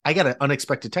I got an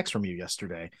unexpected text from you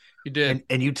yesterday. You did.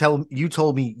 And you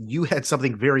told me you had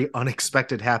something very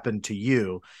unexpected happen to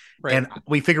you. Right. And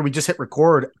we figured we just hit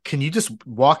record. Can you just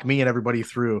walk me and everybody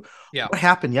through Yeah. what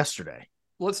happened yesterday?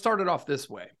 Let's start it off this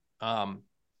way.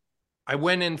 I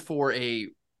went in for a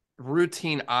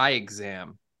routine eye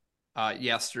exam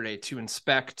yesterday to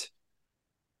inspect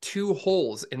 2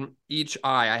 holes in each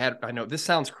eye. I know this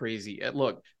sounds crazy.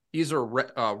 Look, these are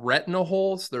retinal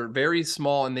holes. They're very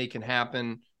small and they can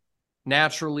happen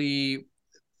naturally.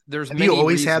 There's Have many you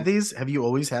always reasons. had these? Have you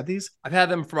always had these? I've had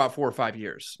them for about 4 or 5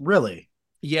 years. Really?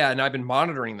 Yeah, and I've been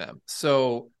monitoring them.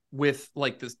 So with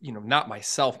like this, not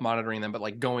myself monitoring them, but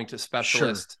like going to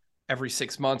specialists every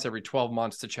 6 months, every 12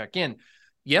 months to check in.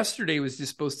 Yesterday was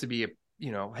just supposed to be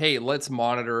hey, let's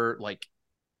monitor, like,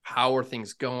 how are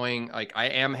things going? Like, I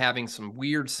am having some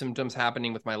weird symptoms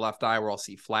happening with my left eye where I'll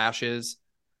see flashes.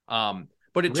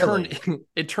 But it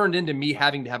turned into me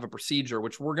having to have a procedure,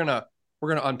 which we're gonna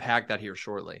unpack that here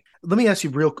shortly. Let me ask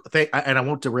you real thing, and I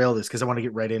won't derail this because I want to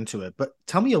get right into it. But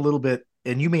tell me a little bit,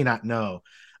 and you may not know.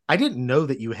 I didn't know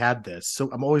that you had this, so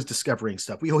I'm always discovering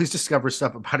stuff. We always discover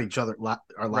stuff about each other,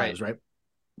 our lives, right?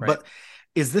 But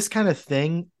is this kind of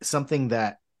thing something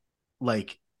that,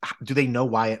 like, do they know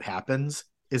why it happens?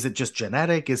 Is it just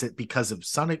genetic? Is it because of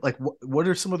sonic? Like, what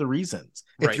are some of the reasons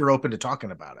if you're open to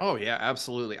talking about it? Oh yeah,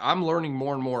 absolutely. I'm learning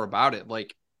more and more about it.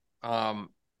 Like,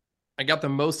 I got the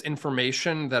most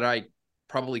information that I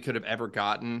probably could have ever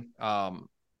gotten,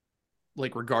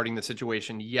 like, regarding the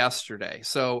situation yesterday.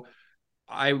 So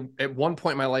I, at one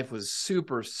point in my life, was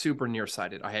super, super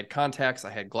nearsighted. I had contacts,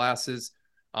 I had glasses.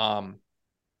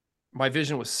 My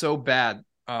vision was so bad,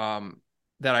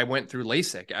 that I went through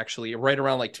LASIK, actually, right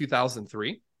around like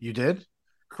 2003. You did?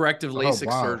 Corrective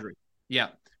LASIK surgery. Yeah.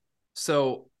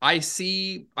 So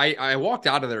I walked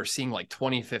out of there seeing like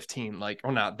 2015, like,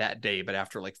 well, not that day, but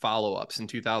after like follow-ups in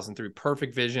 2003,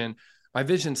 perfect vision. My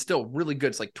vision's still really good.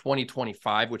 It's like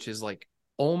 2025, which is like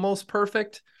almost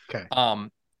perfect. Okay.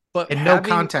 But no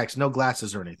contacts, no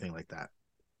glasses or anything like that.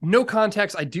 No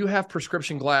contacts. I do have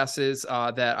prescription glasses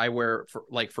that I wear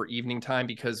for evening time,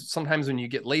 because sometimes when you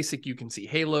get LASIK, you can see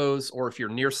halos, or if you're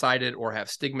nearsighted or have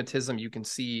stigmatism, you can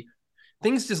see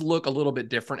things just look a little bit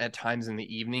different at times in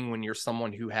the evening when you're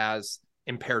someone who has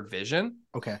impaired vision.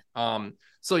 Okay.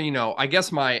 So, I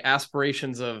guess my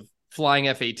aspirations of flying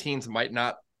F-18s might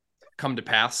not come to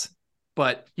pass,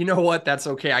 but you know what? That's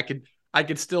okay. I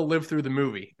could still live through the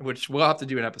movie, which we'll have to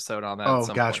do an episode on that. Oh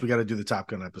gosh, we got to do the Top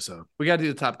Gun episode.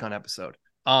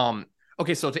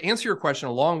 Okay, so to answer your question,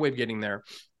 a long way of getting there,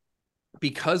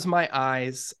 because my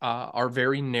eyes are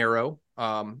very narrow,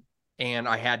 and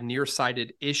I had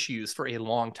nearsighted issues for a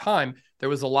long time, there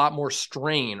was a lot more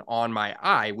strain on my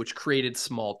eye, which created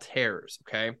small tears.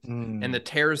 Okay. And the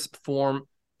tears form,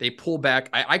 they pull back.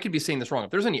 I could be saying this wrong. If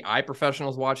there's any eye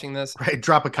professionals watching this, right,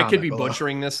 drop a comment. I could be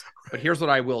butchering this, but here's what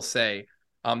I will say.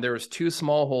 There was 2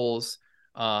 small holes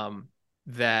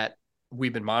that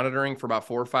we've been monitoring for about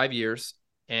 4 or 5 years,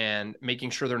 and making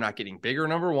sure they're not getting bigger,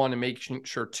 number one, and making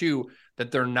sure, 2,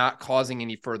 that they're not causing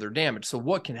any further damage. So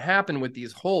what can happen with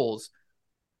these holes,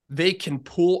 they can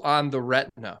pull on the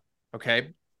retina, okay?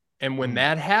 And when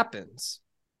that happens,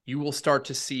 you will start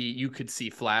to see, you could see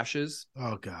flashes.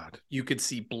 Oh God. You could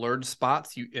see blurred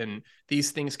spots. And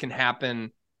these things can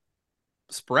happen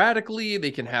sporadically.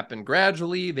 They can happen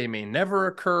gradually. They may never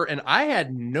occur. And I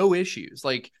had no issues.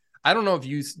 Like, I don't know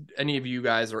if any of you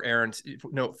guys or Aaron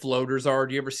know what floaters are.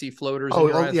 Do you ever see floaters?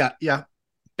 Yeah.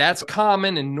 That's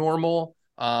common and normal.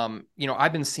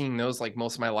 I've been seeing those like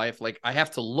most of my life. Like, I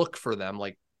have to look for them,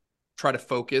 like try to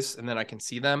focus, and then I can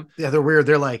see them. Yeah, they're weird.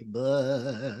 They're like,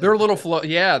 they're a little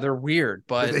yeah, they're weird,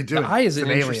 but the eye is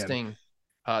interesting.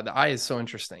 The eye is so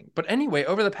interesting. But anyway,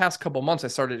 over the past couple months, I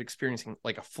started experiencing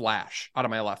like a flash out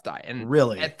of my left eye. And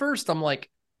really, at first I'm like,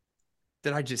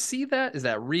 did I just see that? Is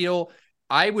that real?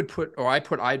 I put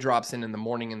eye drops in the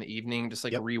morning and the evening, just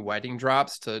like re-wetting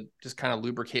drops to just kind of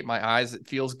lubricate my eyes. It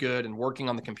feels good. And working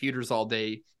on the computers all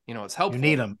day, it's helpful. You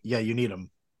need them. Yeah, you need them.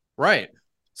 Right.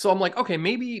 So I'm like, okay,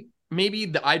 maybe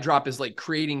the eye drop is like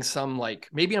creating some, like,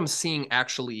 maybe I'm seeing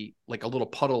actually like a little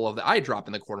puddle of the eye drop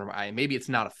in the corner of my eye. Maybe it's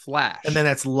not a flash. And then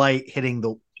that's light hitting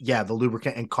the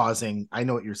lubricant and causing, I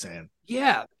know what you're saying.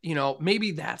 Yeah.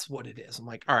 Maybe that's what it is. I'm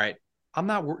like, all right, I'm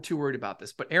not too worried about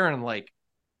this. But Aaron, like,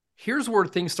 here's where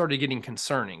things started getting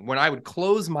concerning. When I would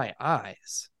close my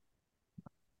eyes,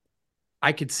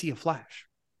 I could see a flash.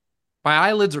 My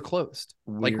eyelids are closed,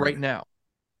 like right now.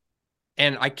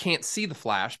 And I can't see the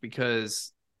flash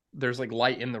because there's like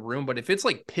light in the room. But if it's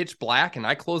like pitch black and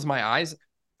I close my eyes,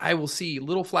 I will see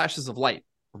little flashes of light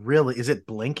Really? Is it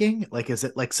blinking? Like, is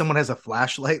it like someone has a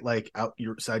flashlight like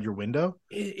outside your window?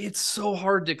 It's so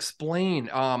hard to explain.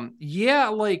 Yeah,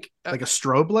 Like a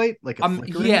strobe light? Like a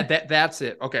yeah, flickering? that's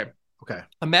it. Okay. Okay.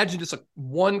 Imagine just a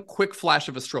one quick flash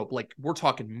of a strobe. Like we're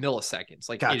talking milliseconds.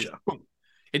 Like it is Gotcha. boom.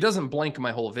 It doesn't blink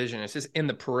my whole vision. It's just in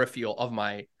the peripheral of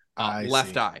my I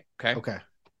left see. eye. Okay. Okay.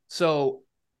 So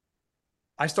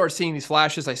I start seeing these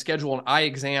flashes. I schedule an eye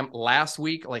exam last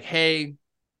week. Like, hey,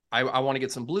 I want to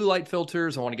get some blue light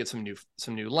filters. I want to get some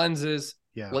new lenses.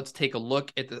 Yeah. Let's take a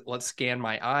look at let's scan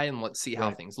my eye and let's see how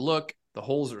Right. things look. The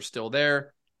holes are still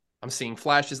there. I'm seeing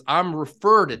flashes. I'm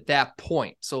referred at that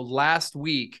point. So last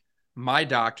week, my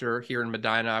doctor here in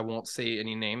Medina, I won't say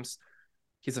any names.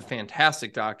 He's a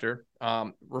fantastic doctor.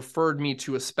 Referred me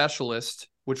to a specialist,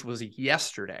 which was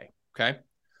yesterday. Okay.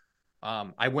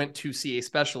 I went to see a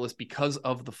specialist because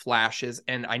of the flashes,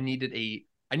 and I needed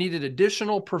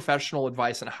additional professional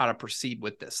advice on how to proceed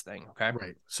with this thing. Okay.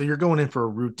 Right. So you're going in for a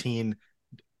routine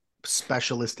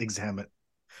specialist exam.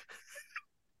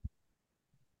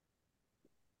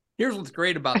 Here's what's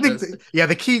great I about think this. yeah,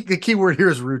 the key word here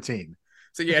is routine.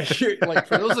 So yeah, like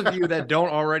for those of you that don't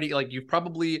already, like you've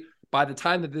probably, by the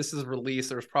time that this is released,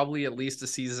 there's probably at least a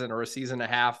season or a season and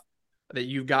a half that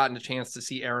you've gotten a chance to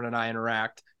see Aaron and I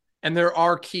interact. And there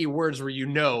are key words where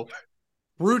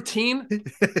routine.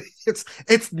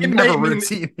 it's never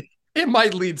routine. It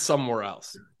might lead somewhere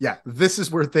else. Yeah, this is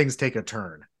where things take a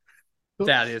turn.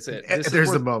 That is it.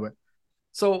 There's the moment.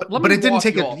 So But it didn't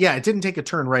take it didn't take a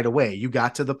turn right away. You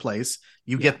got to the place,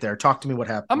 you get there. Talk to me what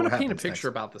happened. I'm going to paint a picture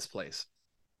about this place.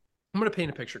 I'm going to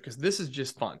paint a picture because this is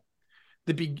just fun.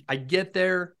 I get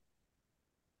there,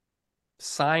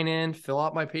 sign in, fill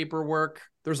out my paperwork.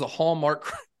 There's a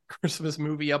Hallmark Christmas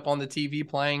movie up on the TV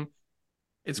playing.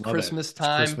 It's Christmas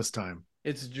time. It's Christmas time.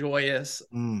 It's joyous.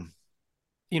 Mm.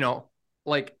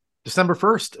 Like December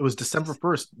 1st. It was December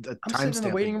 1st. I'm sitting in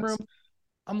the waiting room.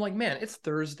 I'm like, man, it's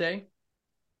Thursday.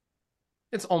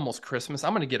 It's almost Christmas.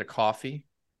 I'm going to get a coffee.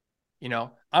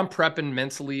 I'm prepping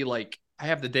mentally. Like I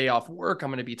have the day off work. I'm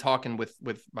going to be talking with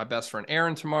my best friend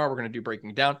Aaron tomorrow. We're going to do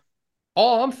Breaking Down.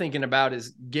 All I'm thinking about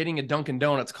is getting a Dunkin'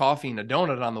 Donuts coffee and a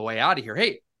donut on the way out of here.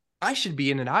 Hey, I should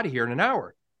be in and out of here in an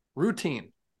hour.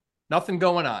 Routine. Nothing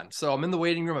going on. So I'm in the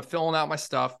waiting room. I'm filling out my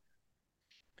stuff.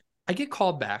 I get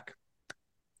called back.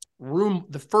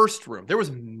 The first room. There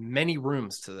was many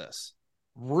rooms to this.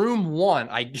 Room 1,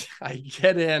 I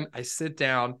get in, I sit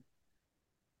down.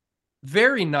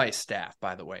 Very nice staff,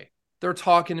 by the way. They're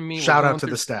talking to me. Shout out to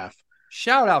the staff.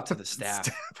 Shout out to the staff.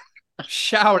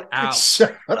 Shout out.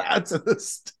 Shout out to the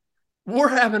staff. We're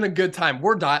having a good time.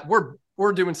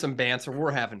 We're doing some banter.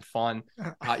 We're having fun.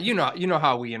 You know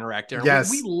how we interact, Aaron.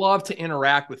 Yes. We love to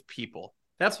interact with people.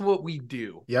 That's what we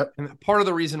do. Yep. And part of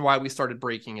the reason why we started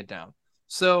breaking it down.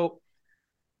 So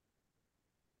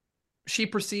she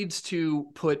proceeds to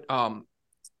put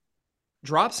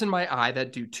drops in my eye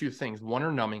that do two things. One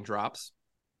are numbing drops,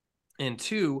 and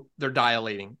two, they're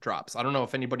dilating drops. I don't know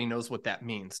if anybody knows what that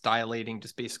means. Dilating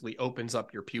just basically opens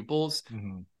up your pupils.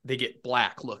 Mm-hmm. They get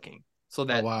black looking so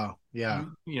that wow. Yeah.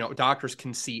 Doctors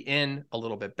can see in a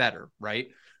little bit better, right?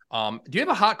 Do you have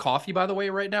a hot coffee, by the way,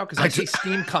 right now? Because I see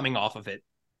steam coming off of it.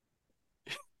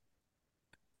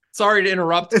 Sorry to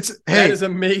interrupt. That is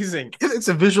amazing. It's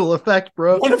a visual effect,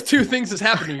 bro. One of two things is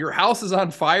happening. Your house is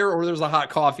on fire or there's a hot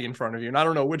coffee in front of you. And I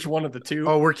don't know which one of the two.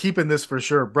 Oh, we're keeping this for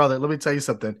sure. Brother, let me tell you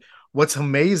something. What's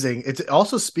amazing, it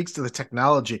also speaks to the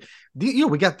technology.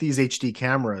 We got these HD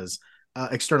cameras,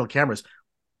 external cameras.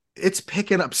 It's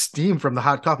picking up steam from the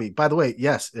hot coffee. By the way,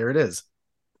 yes, there it is.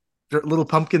 Little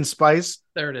pumpkin spice.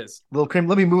 There it is. Little cream.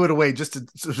 Let me move it away just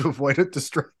to avoid a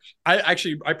distraction.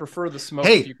 I prefer the smoke.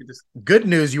 Hey, if you could just... good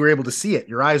news. You were able to see it.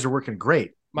 Your eyes are working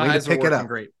great. My eyes are working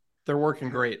great. They're working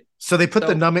great. So they put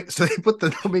the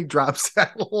numbing drops. I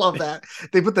love that.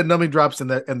 They put the numbing drops and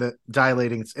the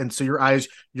dilating. And so your eyes,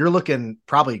 you're looking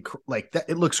probably like that.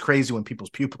 It looks crazy when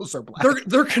people's pupils are black.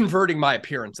 They're converting my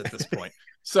appearance at this point.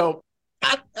 So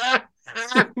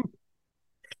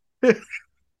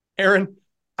Aaron,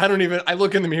 I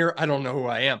look in the mirror. I don't know who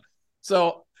I am.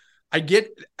 So I get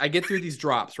through these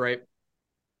drops, right?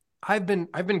 I've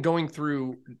been going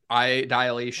through eye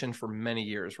dilation for many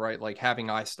years, right? Like having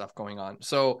eye stuff going on.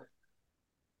 So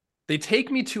they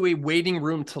take me to a waiting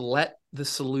room to let the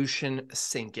solution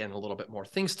sink in a little bit more.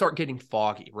 Things start getting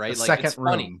foggy, right? Second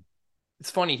room.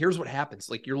 It's funny. Here's what happens.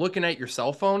 Like you're looking at your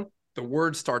cell phone, the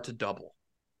words start to double.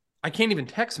 I can't even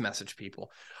text message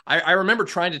people. I remember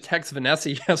trying to text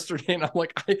Vanessa yesterday, and I'm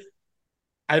like,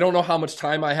 I don't know how much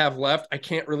time I have left. I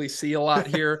can't really see a lot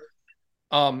here.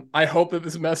 I hope that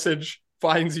this message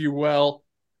finds you well.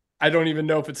 I don't even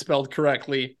know if it's spelled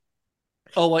correctly.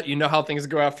 I'll let you know how things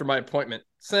go after my appointment.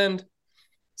 Send.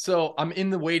 So I'm in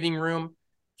the waiting room.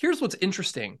 Here's what's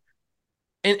interesting.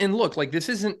 And look, like this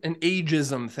isn't an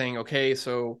ageism thing, okay?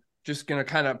 So just going to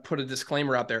kind of put a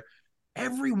disclaimer out there.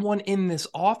 Everyone in this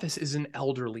office is an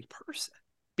elderly person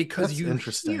because That's you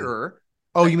interesting. hear.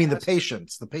 Oh, you mean the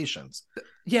patients? The patients.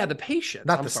 Yeah, the patients.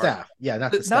 Not the staff. Yeah,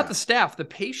 not the staff. Not the staff. The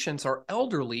patients are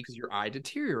elderly because your eye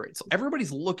deteriorates. So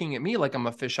everybody's looking at me like I'm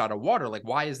a fish out of water. Like,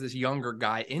 why is this younger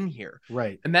guy in here?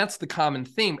 Right. And that's the common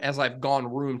theme as I've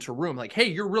gone room to room. Like, hey,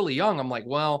 you're really young. I'm like,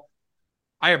 well,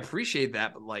 I appreciate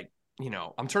that, but like,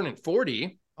 I'm turning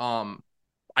 40.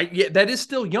 That is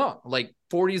still young. Like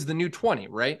 40 is the new 20,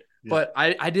 right? Yeah. But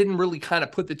I didn't really kind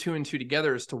of put the two and two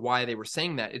together as to why they were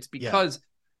saying that. It's because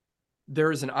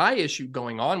there's an eye issue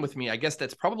going on with me. I guess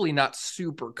that's probably not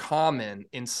super common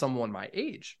in someone my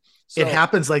age. So, it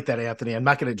happens like that, Anthony. I'm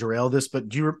not going to derail this, but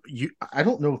I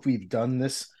don't know if we've done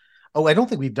this. Oh, I don't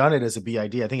think we've done it as a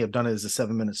BID. I think I've done it as a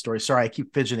 7-minute story. Sorry, I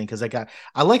keep fidgeting because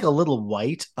I like a little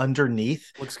white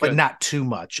underneath, but not too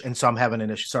much. And so I'm having an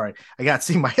issue. Sorry. I got to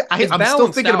see I'm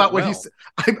still thinking about when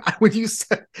you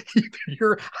said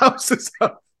your house is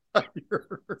on fire.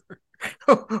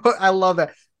 I love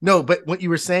that. No, but what you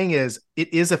were saying is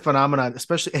it is a phenomenon,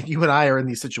 especially, and you and I are in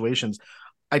these situations.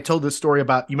 I told this story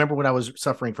about, you remember when I was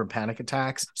suffering from panic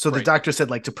attacks? So the doctor said,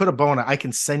 like, to put a bow on it, I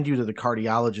can send you to the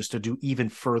cardiologist to do even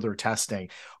further testing.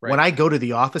 Right. When I go to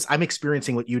the office, I'm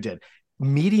experiencing what you did.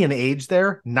 Median age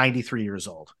there, 93 years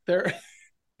old.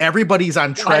 Everybody's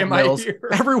on treadmills.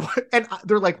 Everyone, and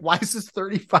they're like, why is this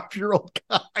 35-year-old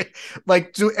guy?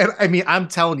 Like, and I mean, I'm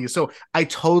telling you, so I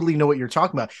totally know what you're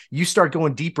talking about. You start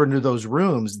going deeper into those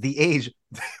rooms, the age,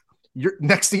 you're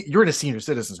in a senior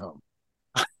citizen's home.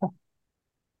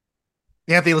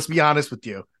 Anthony, let's be honest with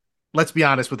you. Let's be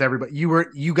honest with everybody.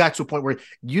 You got to a point where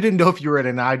you didn't know if you were at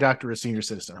an eye doctor or a senior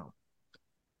citizen home.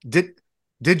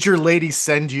 Did your lady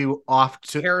send you off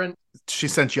to Karen? She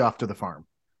sent you off to the farm.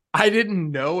 I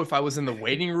didn't know if I was in the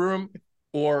waiting room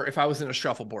or if I was in a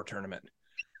shuffleboard tournament.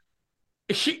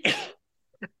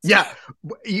 Yeah,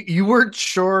 you weren't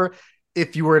sure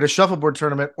if you were at a shuffleboard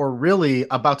tournament or really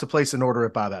about to place an order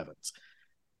at Bob Evans.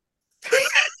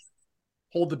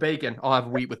 Hold the bacon. I'll have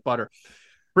wheat with butter.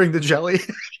 Bring the jelly.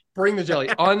 Bring the jelly.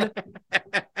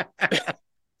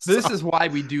 This is why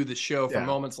we do the show for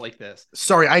moments like this.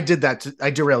 Sorry, I did that. I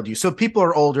derailed you. So people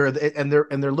are older and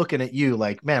they're looking at you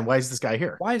like, man, why is this guy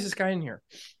here? Why is this guy in here?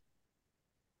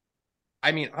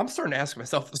 I mean, I'm starting to ask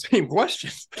myself the same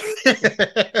questions.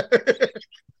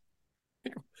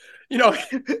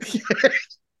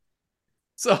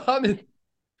 So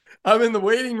I'm in the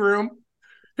waiting room.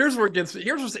 Here's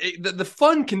the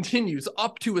fun continues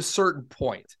up to a certain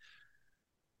point.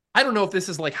 I don't know if this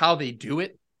is like how they do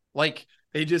it. Like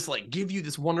they just like give you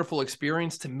this wonderful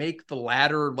experience to make the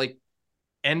latter like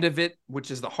end of it,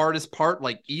 which is the hardest part,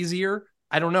 like easier.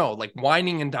 I don't know, like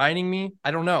whining and dining me.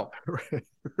 I don't know.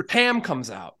 Pam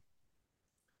comes out.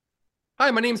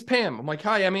 Hi, my name's Pam. I'm like,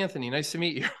 hi, I'm Anthony. Nice to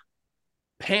meet you.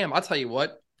 Pam, I'll tell you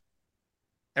what.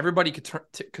 Everybody could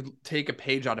take a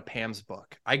page out of Pam's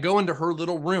book. I go into her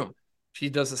little room. She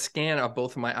does a scan of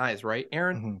both of my eyes, right?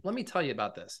 Aaron, Let me tell you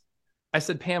about this. I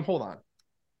said, Pam, hold on.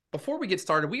 Before we get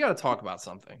started, we got to talk about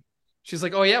something. She's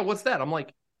like, oh, yeah, what's that? I'm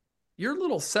like, your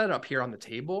little setup here on the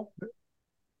table,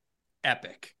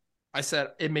 epic. I said,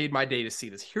 it made my day to see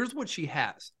this. Here's what she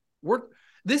has.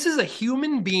 This is a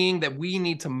human being that we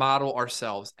need to model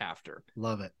ourselves after.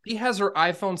 Love it. She has her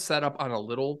iPhone set up on a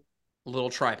little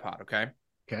tripod, okay?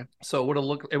 Okay. So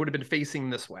it would have been facing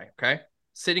this way, okay?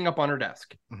 Sitting up on her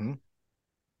desk. Mm-hmm.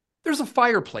 There's a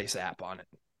fireplace app on it.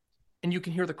 And you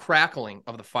can hear the crackling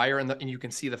of the fire and you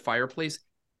can see the fireplace.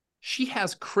 She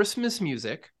has Christmas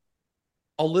music,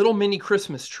 a little mini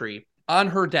Christmas tree on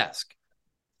her desk.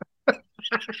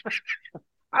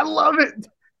 I love it.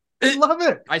 I love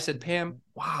it. I said, Pam,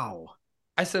 wow.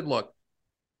 I said, look,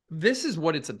 this is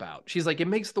what it's about. She's like, it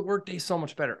makes the workday so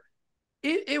much better.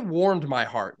 It warmed my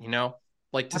heart,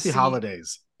 like to Happy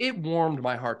holidays. It warmed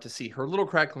my heart to see her little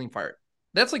crackling fire.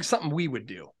 That's like something we would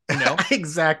do,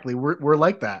 Exactly. We're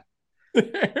like that.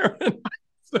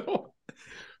 So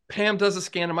Pam does a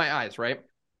scan of my eyes, right?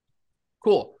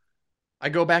 Cool. I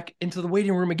go back into the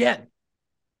waiting room again.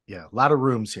 Yeah, a lot of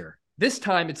rooms here. This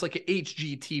time it's like an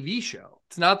HGTV show.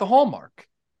 It's not the Hallmark.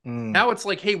 Now it's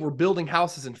like, hey, we're building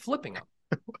houses and flipping them.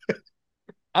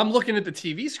 I'm looking at the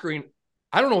TV screen.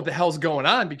 I don't know what the hell's going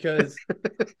on because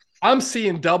I'm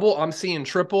seeing double, I'm seeing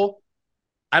triple.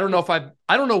 I don't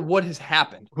know what has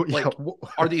happened. Like,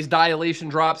 are these dilation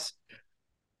drops?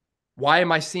 Why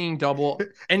am I seeing double?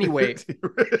 Anyway,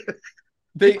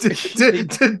 They,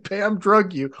 did Pam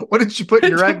drug you? What did she put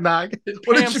in your eggnog?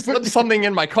 What Pam did she slipped something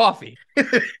in my coffee.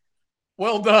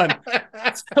 Well done.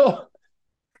 So,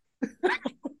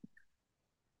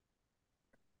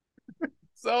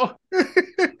 so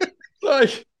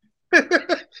like,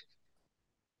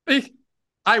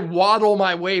 I waddle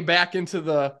my way back into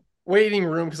the waiting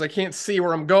room because I can't see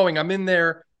where I'm going. I'm in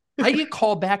there. I get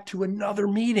called back to another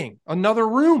meeting, another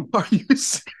room. Are you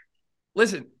serious?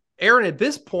 Listen, Aaron, at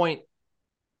this point,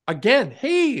 again,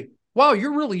 hey, wow,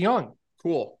 you're really young.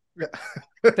 Cool.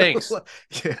 Thanks.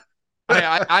 Yeah.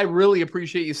 I really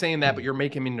appreciate you saying that, but you're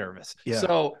making me nervous. Yeah.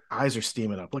 So eyes are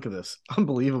steaming up. Look at this.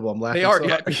 Unbelievable. I'm laughing. They are. So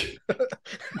yeah.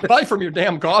 Buy from your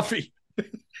damn coffee.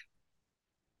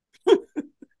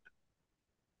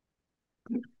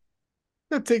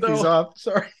 Take these off.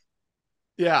 Sorry.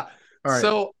 Yeah. All right.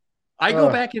 So I go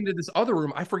back into this other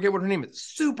room. I forget what her name is.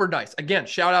 Super nice. Again,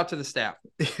 shout out to the staff.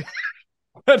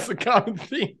 That's the common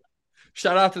theme.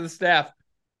 Shout out to the staff.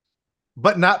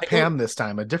 But not Pam this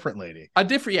time, a different lady.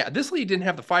 Yeah. This lady didn't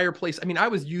have the fireplace. I mean, I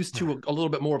was used to a little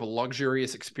bit more of a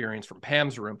luxurious experience from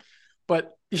Pam's room,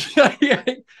 but yeah,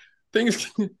 things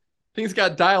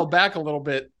got dialed back a little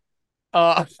bit.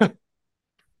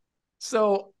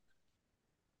 So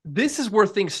this is where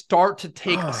things start to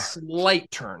take a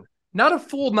slight turn, not a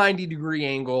full 90-degree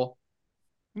angle.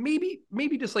 Maybe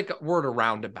just like we're at a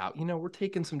roundabout, we're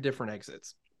taking some different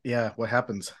exits. Yeah. What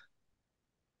happens?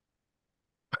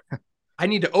 I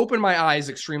need to open my eyes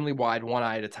extremely wide, one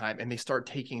eye at a time, and they start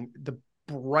taking the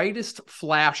brightest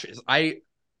flashes.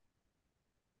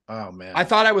 Oh man. I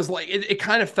thought I was like, it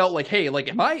kind of felt like, hey, like,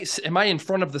 am I in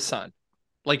front of the sun?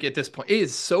 Like at this point, it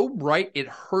is so bright, it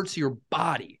hurts your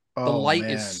body. The light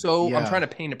is so, I'm trying to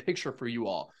paint a picture for you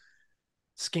all.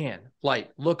 Scan, light,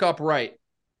 look up right,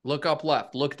 look up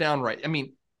left, look down right. I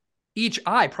mean, each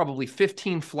eye, probably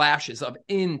 15 flashes of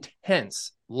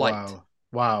intense light.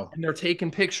 Wow. And they're taking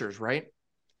pictures, right?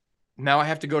 Now I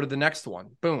have to go to the next one.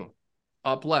 Boom.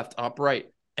 Up left, up right.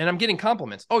 And I'm getting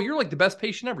compliments. Oh, you're like the best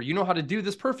patient ever. You know how to do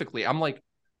this perfectly. I'm like,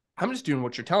 I'm just doing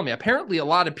what you're telling me. Apparently, a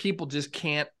lot of people just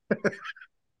can't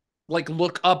like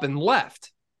look up and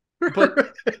left.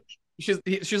 But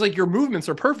she's like, your movements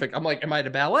are perfect. I'm like, am I at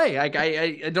a ballet?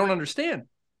 I don't understand.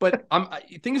 But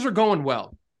things are going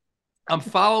well. I'm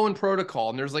following protocol,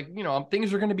 and there's like,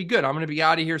 things are going to be good. I'm going to be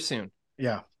out of here soon.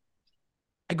 Yeah.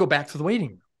 I go back to the waiting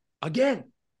room again.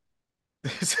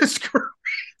 This is great.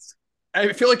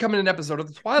 I feel like I'm in an episode of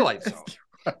The Twilight Zone.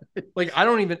 Right. Like,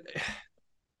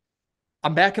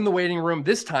 I'm back in the waiting room.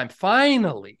 This time,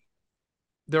 finally,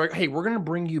 they're like, hey, we're going to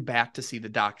bring you back to see the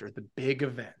doctor, the big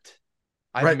event.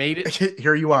 I've made it.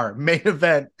 Here you are. Main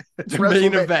event. It's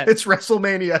main event. It's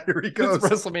WrestleMania. Here he goes. It's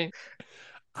WrestleMania.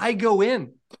 I go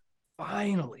in,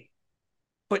 finally.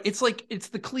 But it's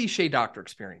the cliche doctor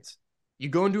experience. You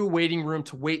go into a waiting room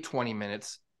to wait 20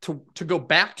 minutes, to go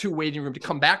back to a waiting room, to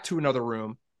come back to another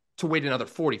room, to wait another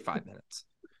 45 minutes.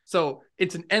 So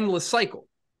it's an endless cycle.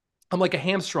 I'm like a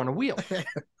hamster on a wheel.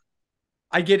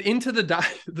 I get into the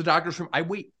doctor's room. I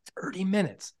wait 30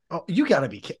 minutes. Oh, you got to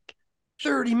be kidding.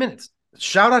 30 minutes.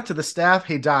 Shout out to the staff.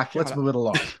 Hey, Doc, let's move it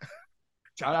along.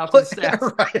 Shout out to the staff.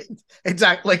 Right.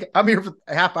 Exactly. Like, I'm here for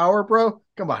a half hour, bro.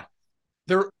 Come on.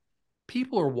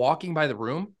 People are walking by the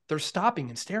room. They're stopping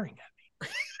and staring at me.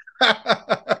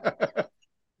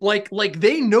 like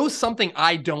they know something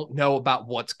I don't know about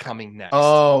what's coming next.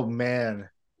 Oh man.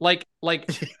 Like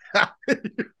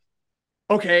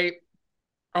okay,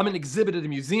 I'm an exhibit at a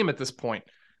museum at this point.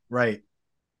 Right.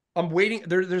 I'm waiting.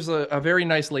 There's a very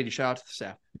nice lady. Shout out to the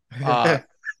staff.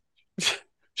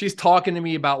 She's talking to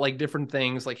me about like different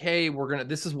things. Like, hey,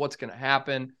 this is what's gonna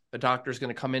happen. The doctor's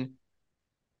gonna come in.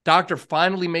 Doctor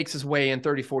finally makes his way in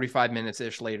 30, 45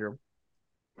 minutes-ish later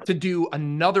to do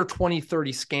another 20,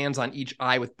 30 scans on each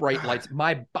eye with bright lights.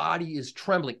 My body is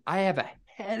trembling. I have a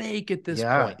headache at this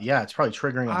point. Yeah, it's probably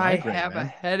triggering a migraine. I have a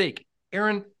headache.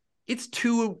 Aaron, it's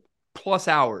 2+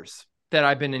 hours that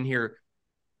I've been in here.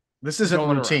 This isn't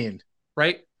routine. Around,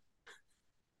 right?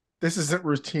 This isn't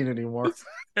routine anymore.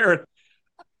 Aaron,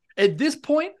 at this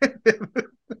point,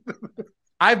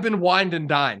 I've been wined and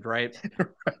dined, right?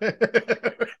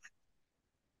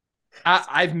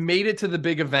 I've made it to the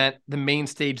big event, the main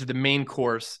stage, the main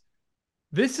course.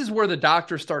 This is where the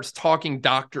doctor starts talking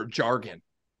doctor jargon.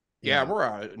 Yeah, we're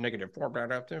at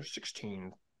 -4 after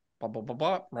 16. Blah, blah, blah,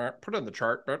 blah. Right. Put it in the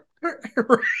chart, but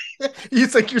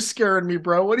it's like, you're scaring me,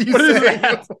 bro. What are you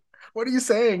saying? What are you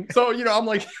saying? So, I'm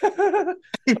like, I'm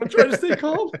trying to stay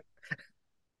calm.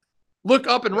 Look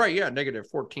up and right. Yeah,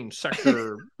 -14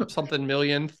 sector something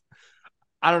million.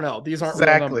 I don't know. These aren't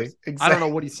real numbers. Exactly. I don't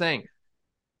know what he's saying.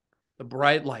 The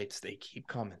bright lights, they keep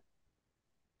coming.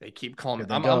 They keep calling Here me.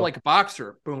 they I'm go. like a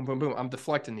boxer. Boom, boom, boom. I'm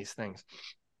deflecting these things.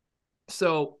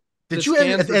 So the Did you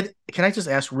scans are can I just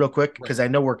ask real quick, right. because I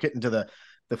know we're getting to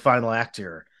the final act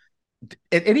here.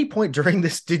 At any point during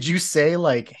this, did you say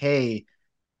like, "Hey,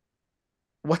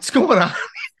 what's going on?"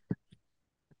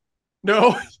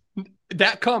 No,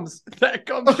 that comes Okay,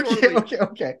 shortly.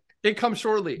 okay. It comes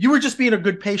shortly. You were just being a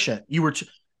good patient. You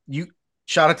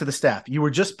shout out to the staff. You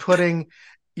were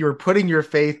putting your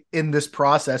faith in this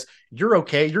process. You're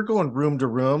okay. You're going room to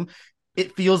room.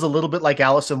 It feels a little bit like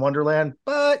Alice in Wonderland,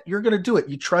 but you're going to do it.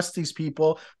 You trust these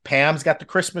people. Pam's got the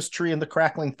Christmas tree and the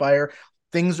crackling fire.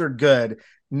 Things are good.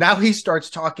 Now he starts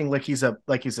talking like he's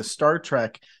a Star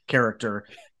Trek character.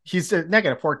 He's a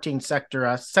 -14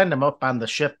 sector. Send him up on the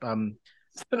ship. Send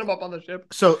him up on the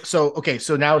ship. So okay.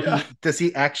 So now Yeah.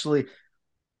 he actually?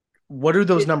 What do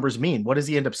those It, numbers mean? What does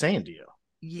he end up saying to you?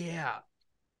 yeah.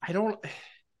 I don't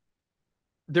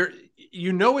there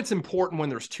it's important when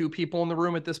there's two people in the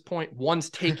room at this point. One's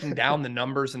taking down the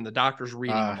numbers and the doctor's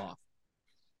reading them off.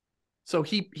 So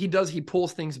he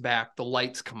pulls things back, the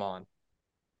lights come on.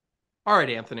 All right,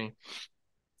 Anthony.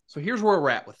 So here's where we're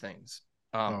at with things.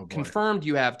 Confirmed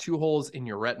you have 2 holes in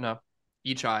your retina,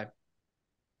 each eye.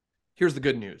 Here's the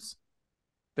good news.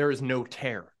 There is no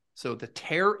tear. So the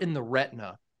tear in the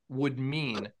retina would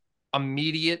mean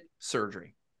immediate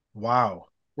surgery. Wow.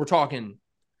 We're talking,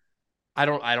 I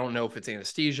don't know if it's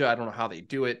anesthesia. I don't know how they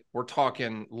do it. We're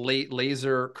talking late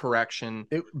laser correction.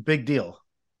 Big deal.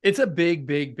 It's a big,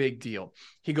 big, big deal.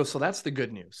 He goes, so that's the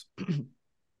good news.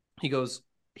 He goes,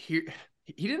 here.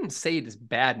 He didn't say it as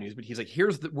bad news, but he's like,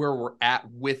 here's where we're at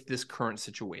with this current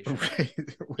situation. Right.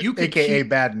 You could AKA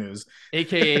bad news.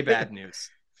 AKA bad news.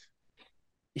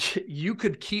 You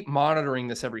could keep monitoring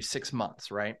this every 6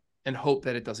 months, right? And hope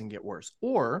that it doesn't get worse.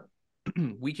 Or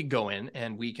we could go in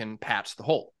and we can patch the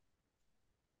hole.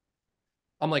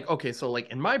 I'm like, okay, so like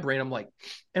in my brain, I'm like,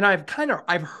 and I've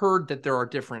heard that there are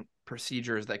different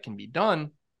procedures that can be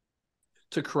done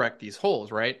to correct these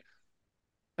holes, right?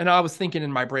 And I was thinking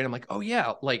in my brain, I'm like, oh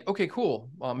yeah, like, okay,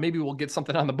 cool. Maybe we'll get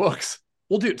something on the books.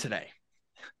 We'll do it today.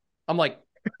 I'm like,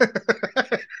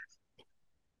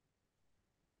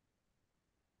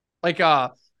 okay.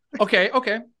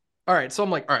 All right. So I'm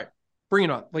like, all right, bring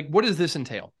it on. Like, what does this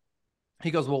entail?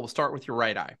 He goes, well, we'll start with your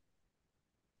right eye.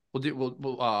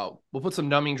 We'll put some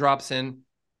numbing drops in.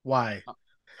 Why?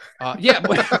 Yeah.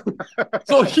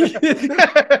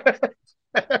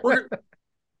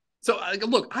 So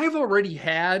look, I've already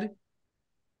had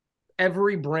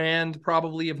every brand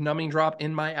probably of numbing drop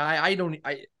in my eye.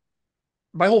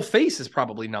 My whole face is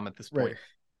probably numb at this point. Right.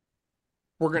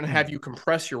 We're going to have you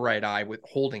compress your right eye with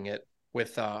holding it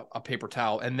with a paper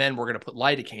towel, and then we're going to put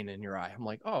lidocaine in your eye. I'm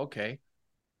like, oh, okay.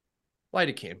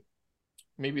 Lidocaine.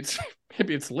 Maybe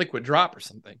it's liquid drop or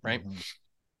something, right? Mm-hmm.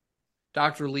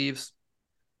 Doctor leaves.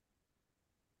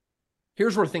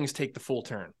 Here's where things take the full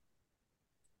turn.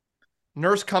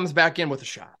 Nurse comes back in with a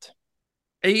shot.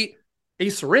 A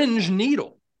syringe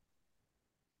needle.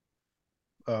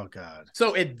 Oh, God.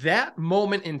 So at that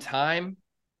moment in time,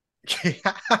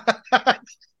 I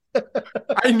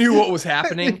knew what was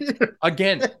happening.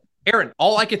 Again, Aaron,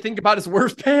 all I could think about is,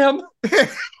 where's Pam?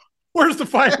 Where's the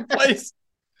fireplace?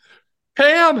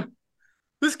 Pam,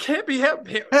 this can't be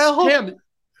happening. Pam,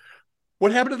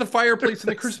 what happened to the fireplace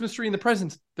and the Christmas tree and the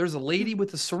presents? There's a lady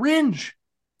with a syringe.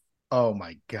 Oh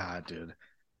my God, dude.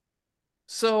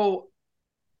 So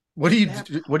what do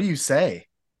you say?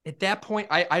 At that point,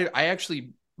 I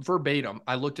actually verbatim,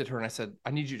 I looked at her and I said,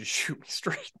 I need you to shoot me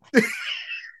straight.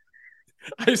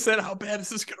 I said, how bad is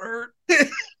this gonna hurt?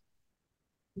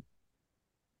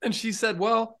 And she said,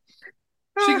 well,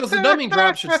 she goes, the numbing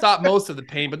drop should stop most of the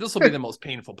pain, but this will be the most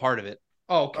painful part of it.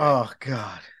 Oh, okay. Oh,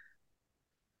 God.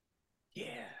 Yeah.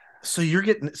 So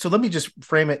let me just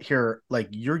frame it here. Like,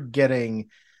 you're getting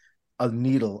a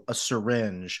needle, a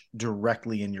syringe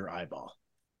directly in your eyeball.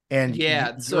 And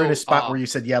yeah, you're in a spot where you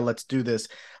said, yeah, let's do this.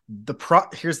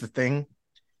 Here's the thing.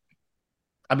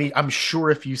 I mean, I'm sure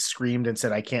if you screamed and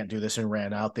said, I can't do this, and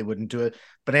ran out, they wouldn't do it.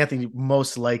 But Anthony,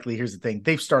 most likely, here's the thing.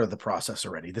 They've started the process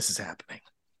already. This is happening.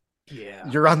 Yeah.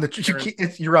 You're on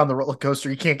the roller coaster.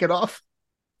 You can't get off.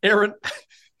 Aaron,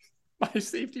 my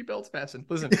safety belt's fastened.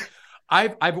 Listen,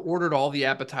 I've ordered all the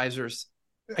appetizers.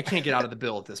 I can't get out of the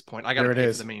bill at this point. I got to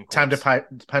pay for the main course.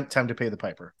 Time to pay the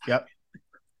piper. Yep.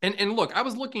 And look, I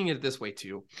was looking at it this way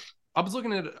too. I was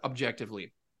looking at it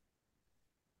objectively.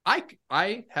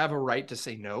 I have a right to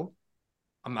say no.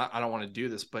 I don't want to do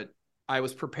this, but I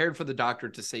was prepared for the doctor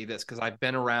to say this because I've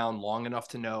been around long enough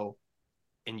to know,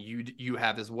 and you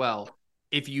have as well.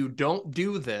 If you don't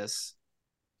do this,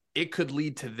 it could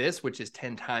lead to this, which is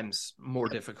 10 times more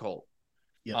difficult.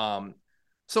 Yep.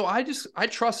 So I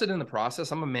trusted in the process.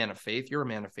 I'm a man of faith. You're a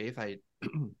man of faith. I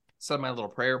said my little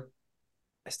prayer.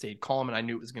 I stayed calm and I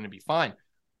knew it was going to be fine.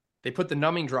 They put the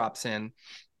numbing drops in.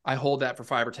 I hold that for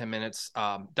 5 or 10 minutes.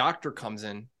 Doctor comes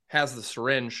in, has the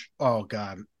syringe. Oh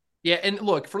God. Yeah. And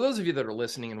look, for those of you that are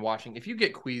listening and watching, if you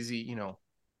get queasy,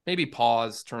 maybe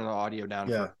pause, turn the audio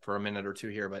down for a minute or two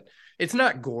here, but it's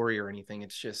not gory or anything.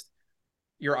 It's just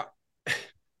your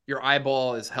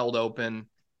eyeball is held open.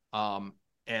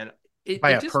 And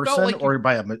by a just felt person like or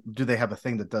do they have a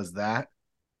thing that does that?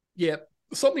 Yeah,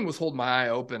 something was holding my eye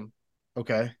open.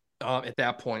 Okay. At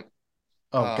that point,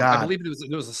 Oh I God. believe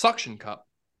there was a suction cup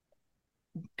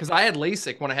because I had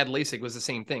LASIK. When I had LASIK, it was the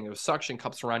same thing. It was suction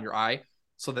cups around your eye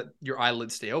so that your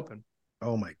eyelids stay open.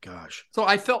 Oh my gosh. So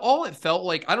it felt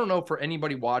like, I don't know for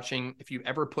anybody watching, if you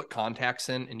ever put contacts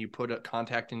in and you put a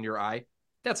contact in your eye,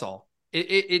 that's all.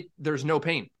 There's no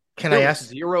pain. Can I ask?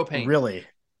 Zero pain. Really?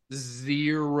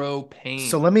 Zero pain.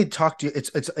 So let me talk to you.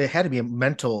 It had to be a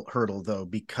mental hurdle though,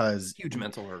 because huge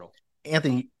mental hurdle.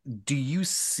 Anthony, do you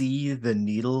see the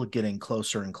needle getting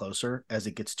closer and closer as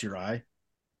it gets to your eye?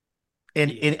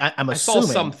 And I'm assuming I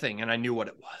saw something and I knew what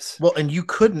it was. Well, and you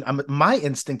couldn't. My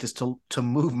instinct is to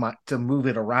move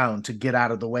it around to get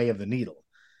out of the way of the needle.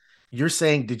 You're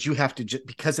saying, did you have to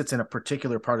because it's in a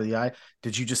particular part of the eye?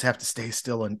 Did you just have to stay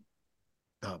still and?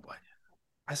 Oh boy.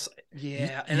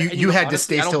 Yeah, you had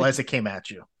honestly, to stay still as it came at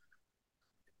you.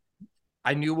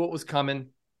 I knew what was coming.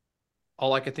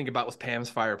 All I could think about was Pam's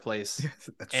fireplace,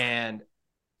 and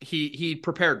he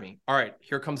prepared me. All right,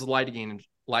 here comes the lidocaine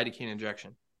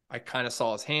injection. I kind of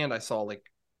saw his hand. I saw like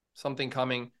something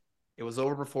coming. It was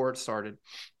over before it started.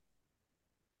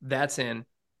 That's in.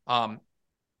 I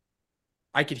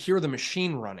could hear the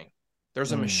machine running.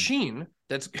 There's a machine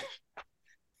that's.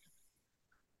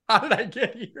 How did I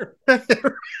get here?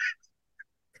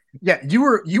 Yeah,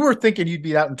 you were thinking you'd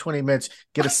be out in 20 minutes,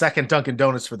 get a second Dunkin'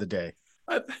 Donuts for the day.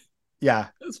 Yeah.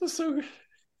 This was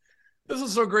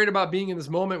so great about being in this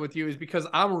moment with you is because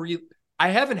I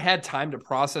haven't had time to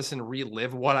process and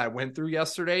relive what I went through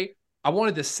yesterday. I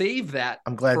wanted to save that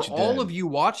I'm glad for you all did. of you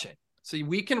watching so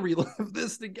we can relive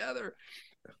this together.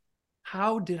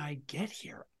 How did I get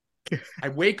here? I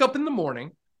wake up in the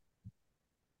morning.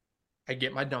 I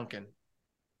get my Dunkin'.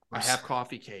 I have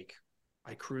coffee cake.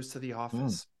 I cruise to the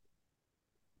office.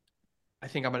 I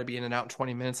think I'm going to be in and out in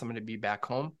 20 minutes. I'm going to be back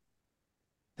home.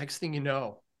 Next thing you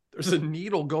know, there's a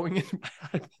needle going in my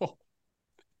eyeball.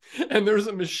 And there's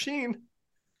a machine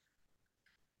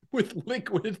with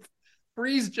liquid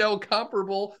freeze gel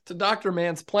comparable to Dr.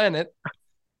 Man's Planet.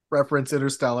 Reference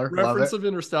Interstellar. Reference of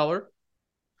Interstellar.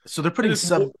 So they're putting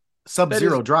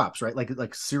sub-zero drops, right?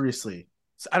 Like seriously.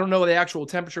 I don't know the actual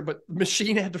temperature, but the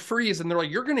machine had to freeze. And they're like,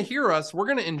 you're going to hear us. We're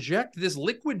going to inject this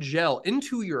liquid gel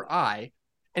into your eye.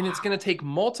 And it's going to take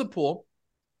multiple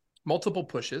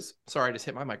pushes. Sorry, I just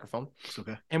hit my microphone. It's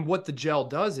okay. And what the gel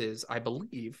does is, I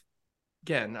believe,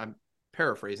 again, I'm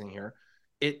paraphrasing here,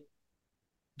 it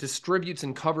distributes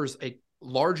and covers a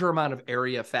larger amount of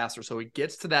area faster. So it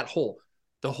gets to that hole.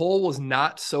 The hole was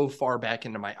not so far back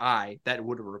into my eye that it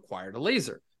would have required a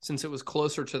laser. Since it was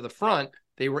closer to the front,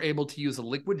 they were able to use a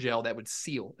liquid gel that would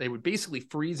seal. They would basically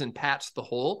freeze and patch the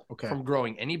hole from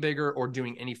growing any bigger or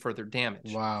doing any further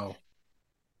damage. Wow.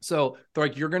 So they're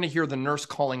like, you're going to hear the nurse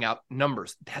calling out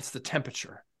numbers. That's the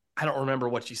temperature. I don't remember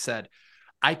what she said.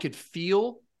 I could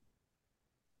feel,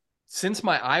 since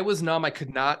my eye was numb, I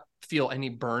could not feel any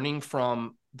burning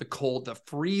from the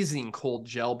freezing cold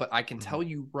gel. But I can tell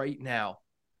you right now,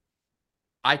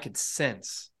 I could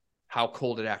sense how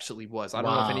cold it actually was. I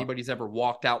don't know if anybody's ever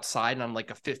walked outside on like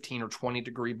a 15 or 20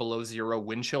 degree below zero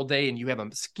wind chill day and you have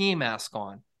a ski mask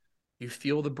on. You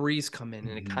feel the breeze come in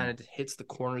and it kind of hits the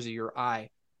corners of your eye.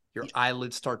 Your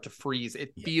eyelids start to freeze.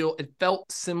 It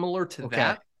felt similar to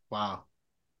that. Wow.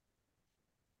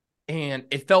 And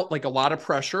it felt like a lot of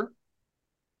pressure.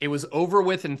 It was over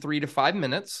with in 3 to 5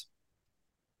 minutes.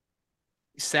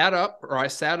 I sat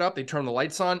up, they turned the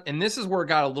lights on. And this is where it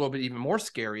got a little bit even more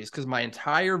scary, is because my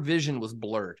entire vision was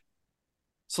blurred.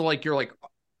 So like, you're like,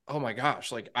 oh my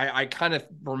gosh. Like I kind of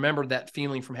remembered that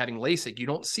feeling from having LASIK. You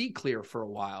don't see clear for a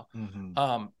while.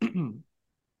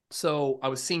 So I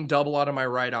was seeing double out of my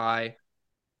right eye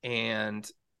and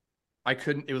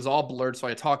it was all blurred. So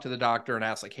I talked to the doctor and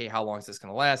asked like, hey, how long is this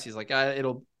going to last? He's like,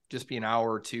 it'll just be an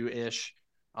hour or two ish.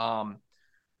 My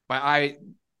eye,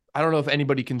 I don't know if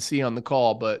anybody can see on the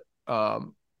call, but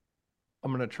I'm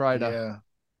going to try to,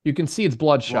 you can see it's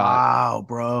bloodshot. Wow,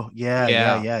 bro.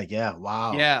 Yeah.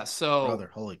 Wow. Yeah. So brother,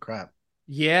 holy crap.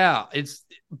 Yeah.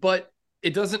 But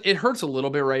it hurts a little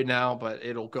bit right now, but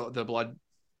it'll go, the blood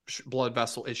blood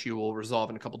vessel issue will resolve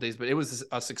in a couple of days, but it was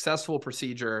a successful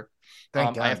procedure.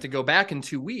 Thank God. I have to go back in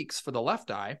 2 weeks for the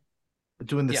left eye.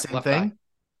 Doing the Yeah, same left eye. thing?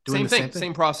 Doing Same the thing, same thing?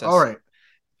 same process. All right.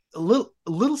 A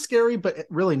little scary, but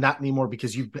really not anymore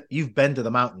because you've been to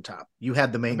the mountaintop. You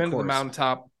had the I've main been to the course.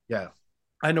 mountaintop. Yeah.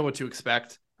 I know what to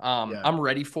expect. Yeah. I'm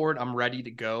ready for it. I'm ready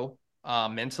to go.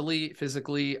 Mentally,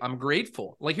 physically, I'm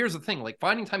grateful. Like, here's the thing, like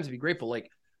finding times to be grateful. Like,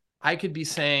 I could be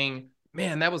saying,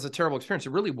 man, that was a terrible experience.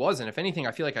 It really wasn't. If anything,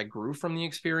 I feel like I grew from the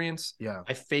experience. Yeah.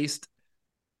 I faced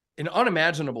an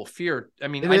unimaginable fear. I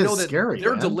mean, It I is know that scary,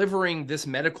 they're man. delivering this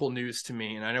medical news to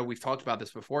me, and I know we've talked about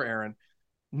this before, Aaron.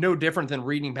 No different than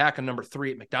reading back on number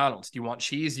 3 at McDonald's. Do you want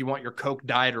cheese? Do you want your Coke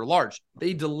diet or large?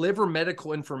 They deliver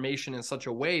medical information in such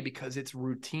a way because it's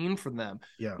routine for them.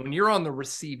 Yeah. When you're on the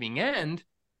receiving end,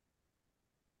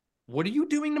 what are you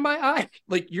doing to my eye?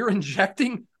 Like, you're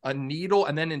injecting a needle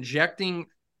and then injecting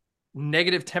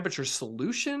negative temperature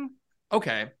solution.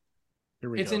 Okay.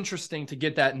 It's interesting to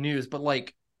get that news, but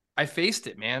like, I faced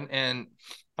it, man. And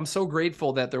I'm so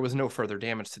grateful that there was no further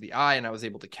damage to the eye and I was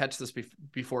able to catch this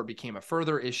before it became a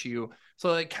further issue.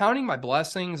 So like counting my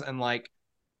blessings and like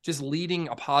just leading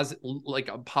a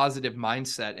positive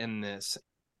mindset in this.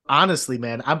 Honestly,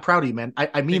 man, I'm proud of you, man. I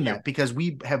mean Thank you. that because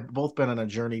we have both been on a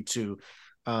journey to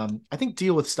I think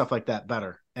deal with stuff like that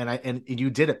better. And you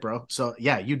did it, bro. So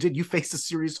yeah, you did. You faced a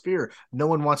serious fear. No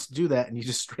one wants to do that, and you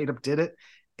just straight up did it.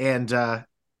 And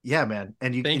yeah, man.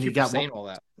 And Thank you you for got saying all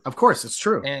that. Of course, it's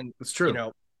true. And it's true. You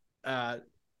know, I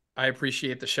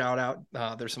appreciate the shout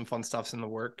out. There's some fun stuff in the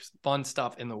works,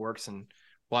 and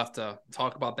we'll have to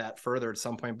talk about that further at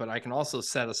some point. But I can also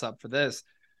set us up for this.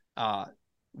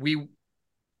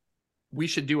 We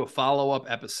should do a follow-up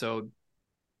episode,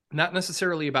 not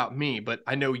necessarily about me, but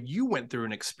I know you went through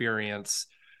an experience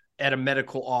at a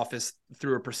medical office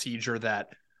through a procedure that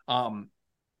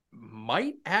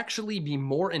might actually be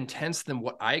more intense than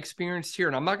what I experienced here.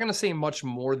 And I'm not going to say much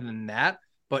more than that,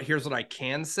 but here's what I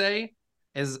can say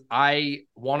is I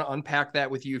want to unpack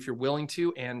that with you if you're willing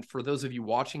to. And for those of you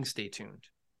watching, stay tuned.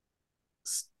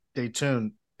 Stay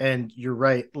tuned. And you're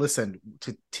right. Listen,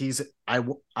 to tease it,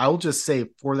 I'll just say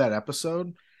for that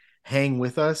episode, hang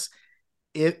with us.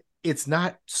 It's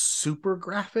not super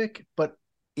graphic, but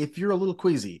if you're a little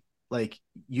queasy, like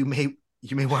you may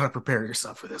want to prepare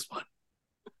yourself for this one.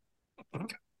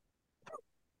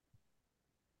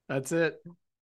 That's it.